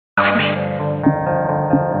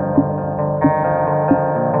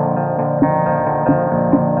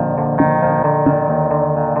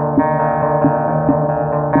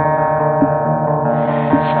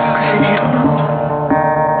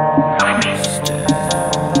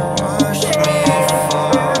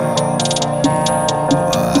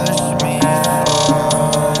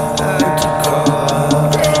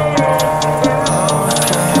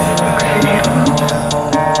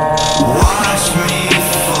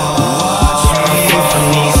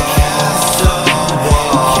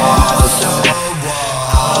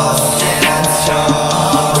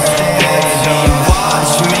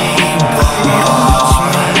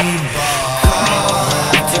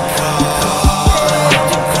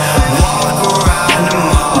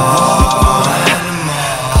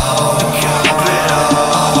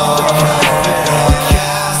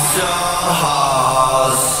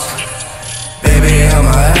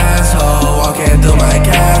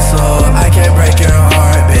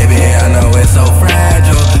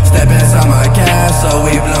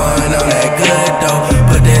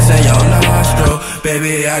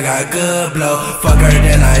Baby, I got good blow. Fuck her,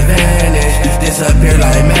 then I vanish. Disappear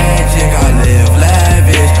like magic. I live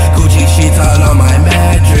lavish. Gucci sheets all on my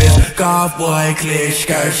mattress. Golf boy, clear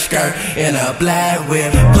skirt, skirt in a black whip.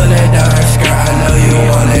 Pulling down her skirt. I know you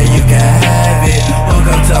want it, you can have it.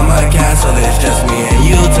 Welcome to my castle. It's just me and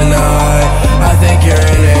you tonight. I think you're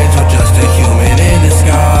an angel, just a human in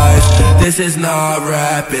disguise. This is not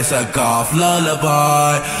rap, it's a golf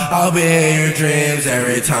lullaby. I'll be in your dreams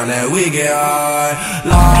every time that we get high.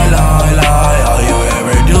 Lie, lie, lie, all you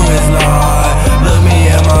ever do is lie. Look me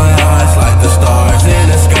in my eyes like the stars in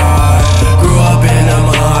the sky. Grew up in the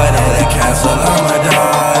mud, in a castle, I'ma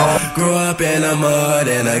die. Grew up in the mud,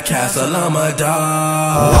 in a castle, I'ma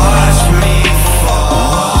die. Watch me